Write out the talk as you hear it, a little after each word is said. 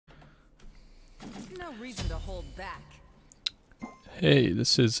No reason to hold back. Hey,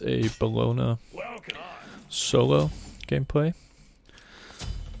 this is a Bellona solo gameplay.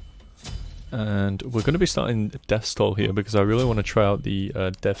 And we're going to be starting Death Stall here because I really want to try out the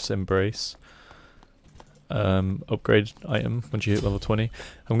Death's Embrace upgrade item once you hit level 20.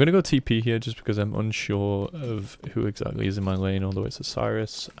 I'm going to go TP here just because I'm unsure of who exactly is in my lane, although it's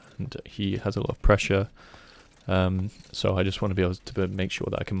Osiris and he has a lot of pressure. So I just want to be able to make sure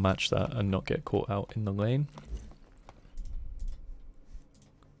that I can match that and not get caught out in the lane.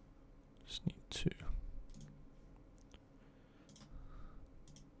 Just need to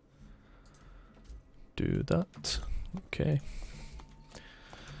do that. Okay.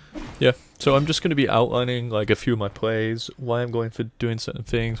 Yeah, so I'm just going to be outlining like a few of my plays, why I'm going for doing certain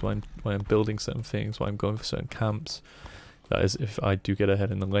things, why I'm building certain things, why I'm going for certain camps. That is if I do get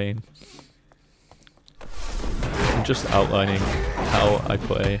ahead in the lane. I'm just outlining how I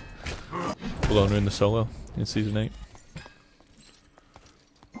play Bellona in the solo in Season 8.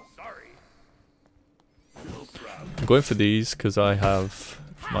 I'm going for these because I have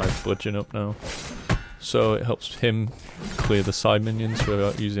my bludgeon up now. So it helps him clear the side minions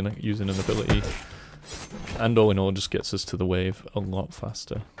without using an ability. And all in all just gets us to the wave a lot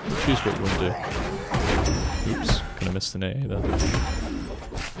faster. Choose what you want to do. Oops, gonna miss an A there.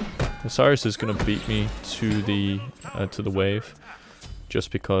 Osiris is gonna beat me to the wave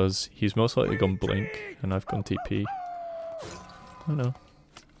just because he's most likely gone blink and I've gone TP. I know.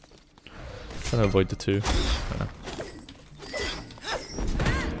 Trying to avoid the two.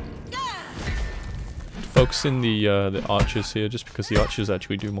 Focusing the archers here just because the archers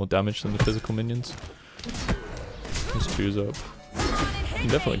actually do more damage than the physical minions. Let's choose up. You can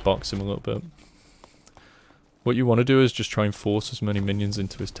definitely box him a little bit. What you want to do is just try and force as many minions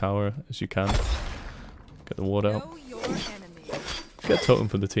into his tower as you can. Get the ward out. Get totem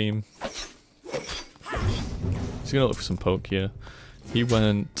for the team. He's gonna look for some poke here. He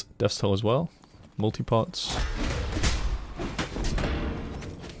went Death Stall as well. Multi-pots.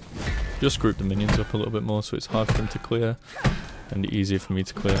 Just group the minions up a little bit more so it's hard for them to clear and easier for me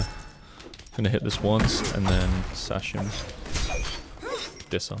to clear. I'm gonna hit this once and then sash him.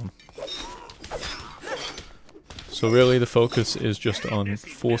 Disarm. So really the focus is just on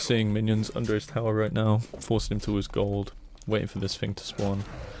forcing minions under his tower right now, forcing him to lose gold, waiting for this thing to spawn.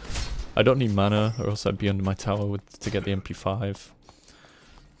 I don't need mana or else I'd be under my tower to get the MP5.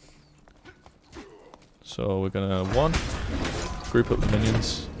 So we're gonna group up the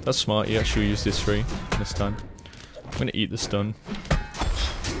minions. That's smart, he actually used his 3 this time. I'm gonna eat the stun.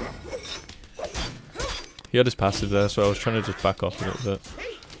 He had his passive there, so I was trying to just back off a little bit.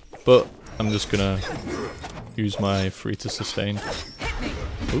 But I'm just gonna use my 3 to sustain.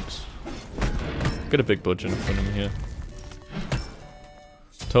 Oops. Got a big bludgeon in front of me here.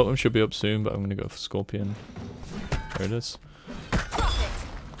 Totem should be up soon, but I'm gonna go for Scorpion. There it is.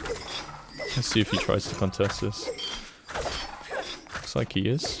 Let's see if he tries to contest this. Looks like he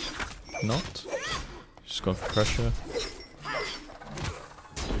is. Not. Just going for pressure.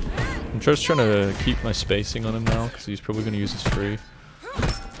 I'm just trying to keep my spacing on him now, because he's probably going to use his 3.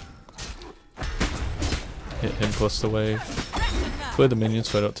 Hit him plus the wave. Clear the minions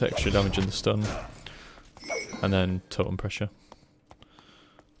so I don't take extra damage in the stun. And then totem pressure.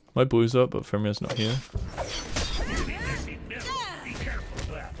 My blue's up, but Firmia's not here.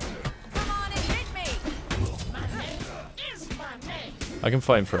 I can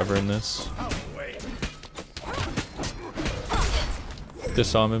fight him forever in this.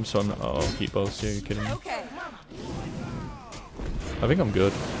 Disarm him so I'm not. Oh, heat bows. Yeah, you're kidding me. I think I'm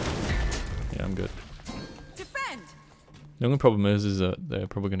good. Yeah, I'm good. The only problem is that they're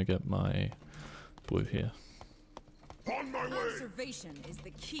probably going to get my blue here. Observation is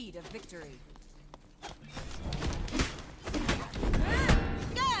the key to victory.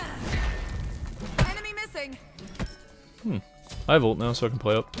 Enemy missing. I have ult now, so I can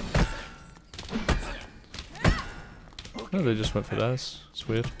play up. No, they just went for theirs. It's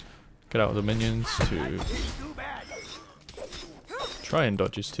weird. Get out of the minions to try and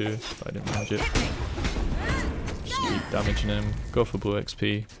dodge his 2, but I didn't manage it. Just keep damaging him. Go for blue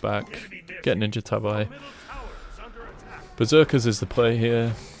XP. Back. Get Ninja Tabai. Berserkers is the play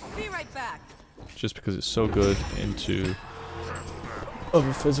here. Just because it's so good into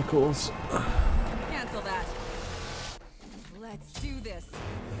other physicals.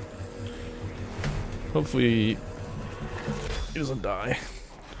 Hopefully he doesn't die.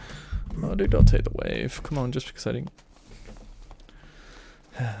 Oh dude, don't take the wave. Come on, just because I didn't.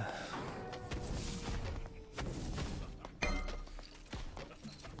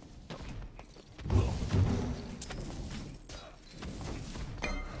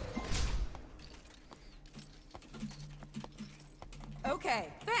 Okay,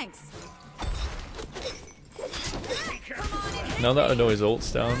 thanks. Now that I know his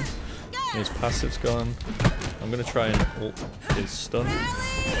ult's down, and his passive's gone, I'm gonna try and ult his stun.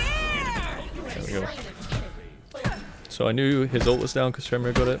 There we go. So I knew his ult was down because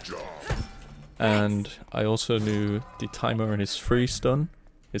Fenrir got it. And I also knew the timer on his free stun,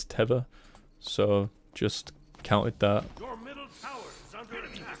 his tether. So just counted that.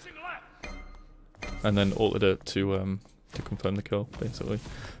 And then ulted it to confirm the kill, basically.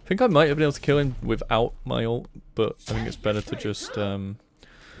 I think I might have been able to kill him without my ult, but I think it's better to just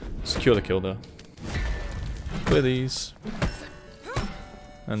secure the kill there. Clear these.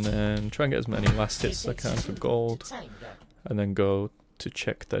 And then try and get as many last hits as I can for gold. And then go to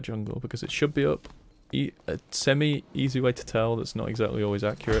check their jungle, because it should be up. A semi-easy way to tell that's not exactly always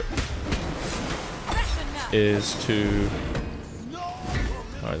accurate is to...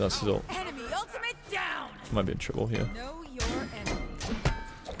 Alright, that's his ult. Might be in trouble here. Know your enemy.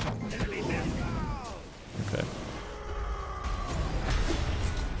 Okay.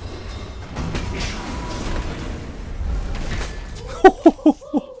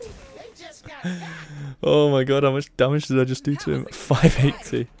 Oh my god, how much damage did I just do to him?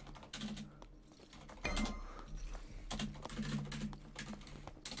 580.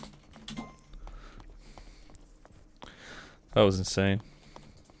 That was insane.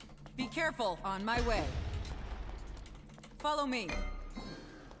 Be careful, on my way. Follow me.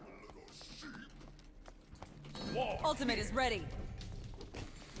 Ultimate is ready.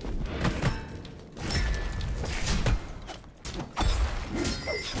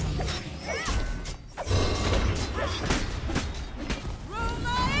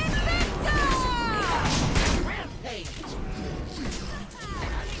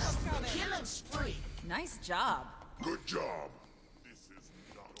 Nice job. Good job.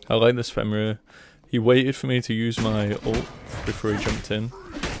 I like this Fenrir. He waited for me to use my ult before he jumped in.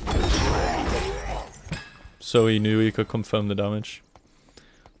 So he knew he could confirm the damage.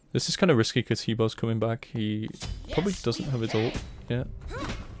 This is kind of risky because Hebo's coming back. He probably doesn't have his ult yet.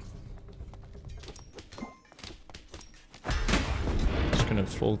 Just gonna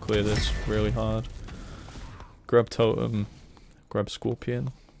full clear this really hard. Grab Totem, grab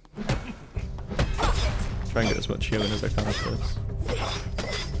Scorpion. Try and get as much healing as I can after this.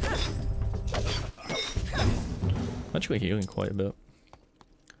 I'm actually healing quite a bit.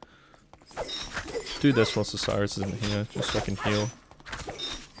 Do this whilst the Cyrus isn't here, just so I can heal.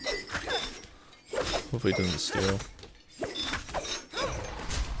 Hopefully he doesn't steal.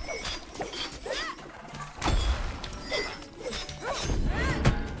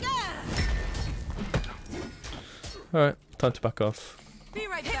 Alright, time to back off. Be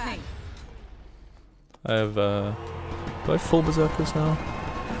right back. I have, do I have full berserkers now?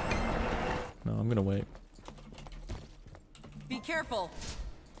 No, I'm gonna wait. Be careful.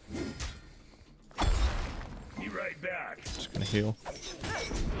 Be right back. Just gonna heal.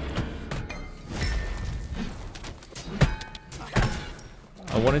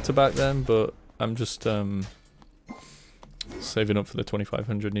 I wanted to back them, but I'm just, saving up for the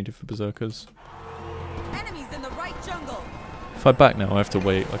 2500 needed for berserkers. Enemies in the right jungle. If I back now, I have to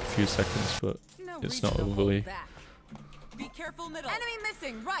wait like a few seconds, but it's not overly. Be careful, middle. Enemy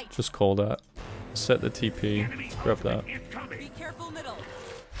missing, right. Just call that. Set the TP. Grab that. Be careful, middle.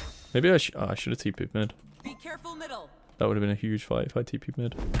 Maybe I should have TP'd mid. Be careful, middle. That would have been a huge fight if I TP'd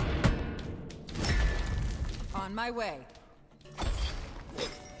mid. On my way.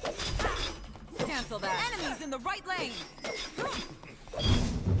 Cancel that. Enemies in the right lane.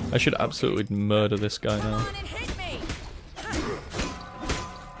 I should absolutely murder this guy now. Come on and hit me.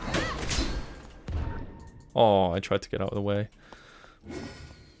 Oh, I tried to get out of the way.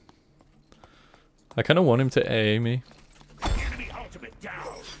 I kind of want him to AA me.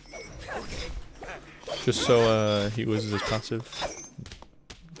 Just so he loses his passive.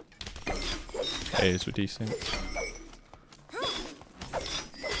 AAs were decent.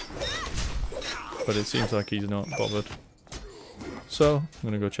 But it seems like he's not bothered. So, I'm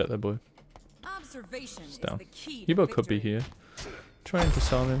gonna go check that boy. Observation It's down. is the key. Hebo could be here. Trying to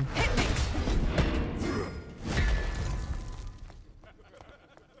disarm him. Hit me.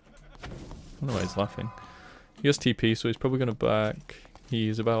 I don't know why he's laughing. He has TP, so he's probably going to back.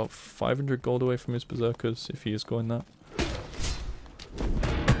 He's about 500 gold away from his berserkers, if he is going that.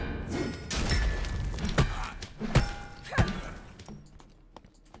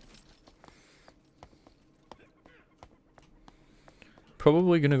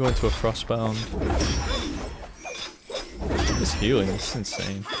 Probably going to go into a frostbound. This healing is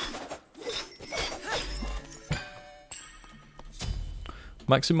insane.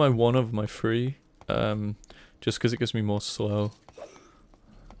 Maxing my one of my free, just because it gives me more slow.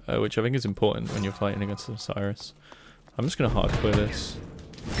 which I think is important when you're fighting against Osiris. I'm just gonna hard clear this.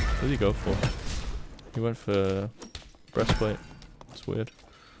 What did he go for? He went for breastplate. That's weird.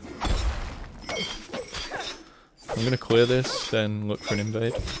 I'm gonna clear this, then look for an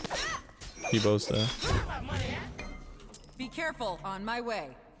invade. Hebo's there. Be careful, on my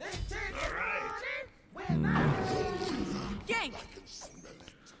way. Gank!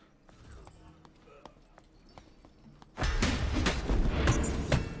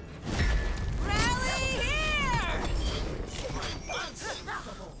 Rally here!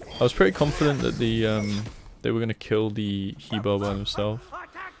 I was pretty confident that they were gonna kill the Hebo by themselves.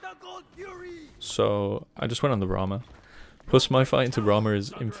 So I just went on the Rama. Plus my fight into Rama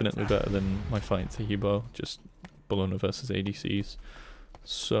is infinitely better than my fight into Hebo, just Bellona versus ADCs.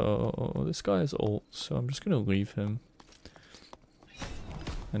 So this guy has ult, so I'm just gonna leave him.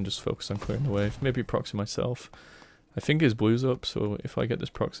 And just focus on clearing the wave. Maybe proxy myself. I think his blue's up, so if I get this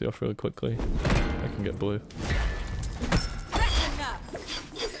proxy off really quickly, I can get blue. That's enough.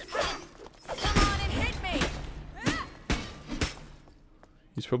 Come on and hit me!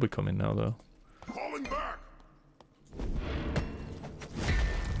 He's probably coming now though. Falling back.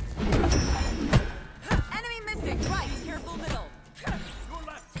 Enemy missing, right, careful middle. Your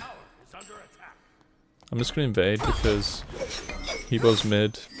left tower is under attack. I'm just gonna invade because Hebo's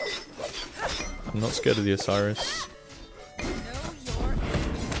mid. I'm not scared of the Osiris. Know your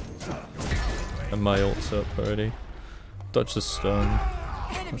And my ult's up already. Dodge the stun.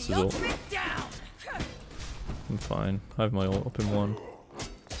 enemy That's his ult. ultimate down! I'm fine. I have my ult up in 1.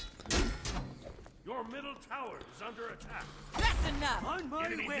 Your middle tower is under attack. That's enough! On my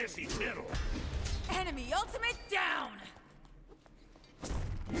enemy way. Middle. Enemy ultimate down!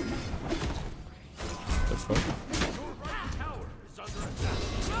 The fuck? Your right tower is under attack.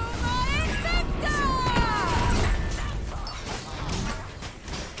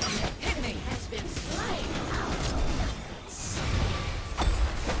 Hit me!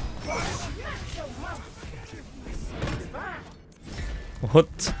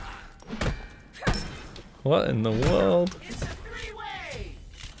 What? What in the world? It's a three-way!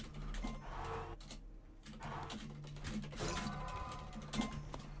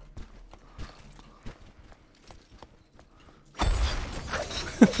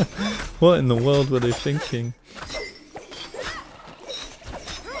 What in the world were they thinking?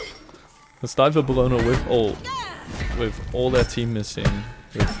 Let's dive a Bellona with ult, with all their team missing,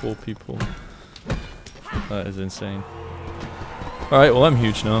 with 4 people. That is insane. Alright, well I'm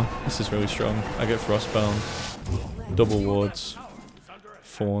huge now. This is really strong. I get Frostbound, double wards,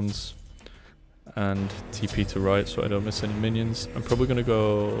 Fawns, and TP to right so I don't miss any minions. I'm probably gonna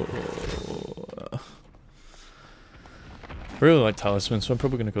go... I really like Talisman, so I'm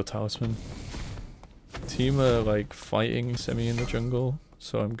probably gonna go Talisman. Team are like fighting semi in the jungle,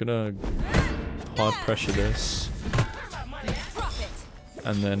 so I'm gonna hard pressure this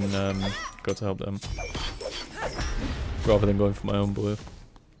and then go to help them rather than going for my own blue.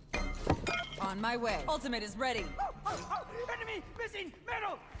 On my way. Ultimate is ready. Enemy missing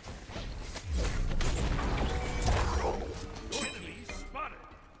middle. Your enemy spotted.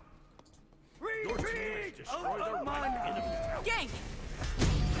 Your team has destroyed the right enemy tower. Gank!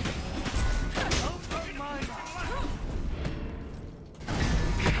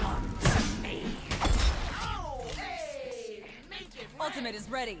 Ultimate is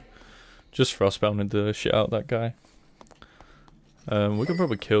ready. Just frostbounded the shit out of that guy. We can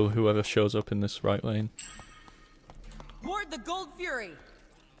probably kill whoever shows up in this right lane, Ward the Gold Fury.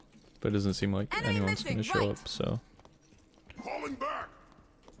 but it doesn't seem like Enemy anyone's missing, gonna show right. up, so... Falling back.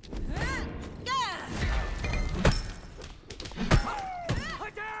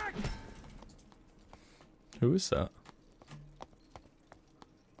 Attack! Who is that?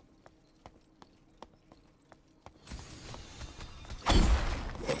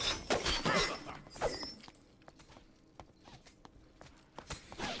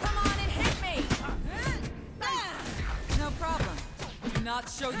 Come on and hit me! No problem. Do not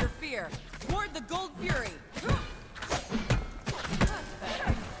show your fear. Ward the Gold Fury.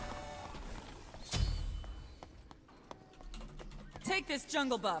 Take this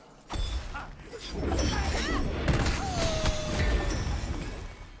jungle buff.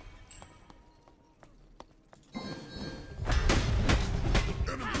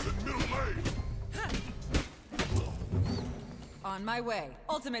 Enemies in middle lane. On my way.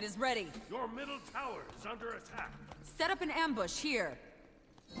 Ultimate is ready. Your middle tower is under attack. Set up an ambush here.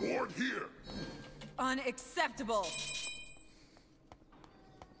 Ward here. Unacceptable.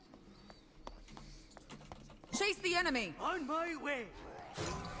 Chase the enemy. On my way.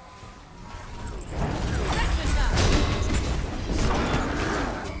 That's enough.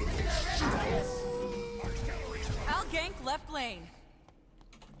 lane.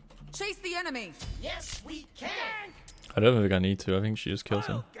 Chase the enemy. Yes, we can. I don't think I need to. I think she just kills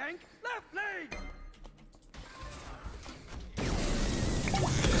him. Gank, left lane.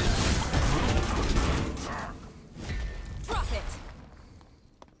 Drop it.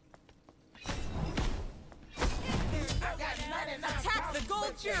 Attack the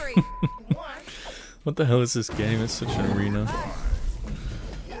gold jury. What the hell is this game? It's such an arena.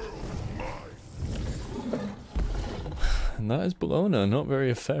 And that is Bellona. Not very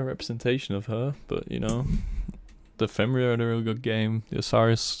a fair representation of her, but you know, the Fenrir had a really good game. The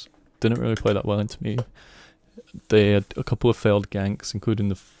Osiris didn't really play that well into me. They had a couple of failed ganks, including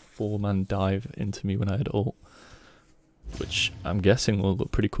the 4-man dive into me when I had ult, which I'm guessing will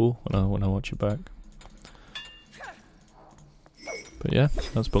look pretty cool when I watch it back. But yeah,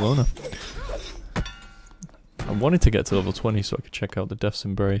 that's Bellona. I wanted to get to level 20 so I could check out the Death's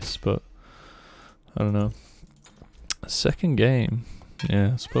Embrace, but I don't know. Second game.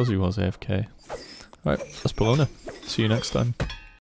 Yeah, I suppose he was AFK. Alright, that's Bellona. See you next time.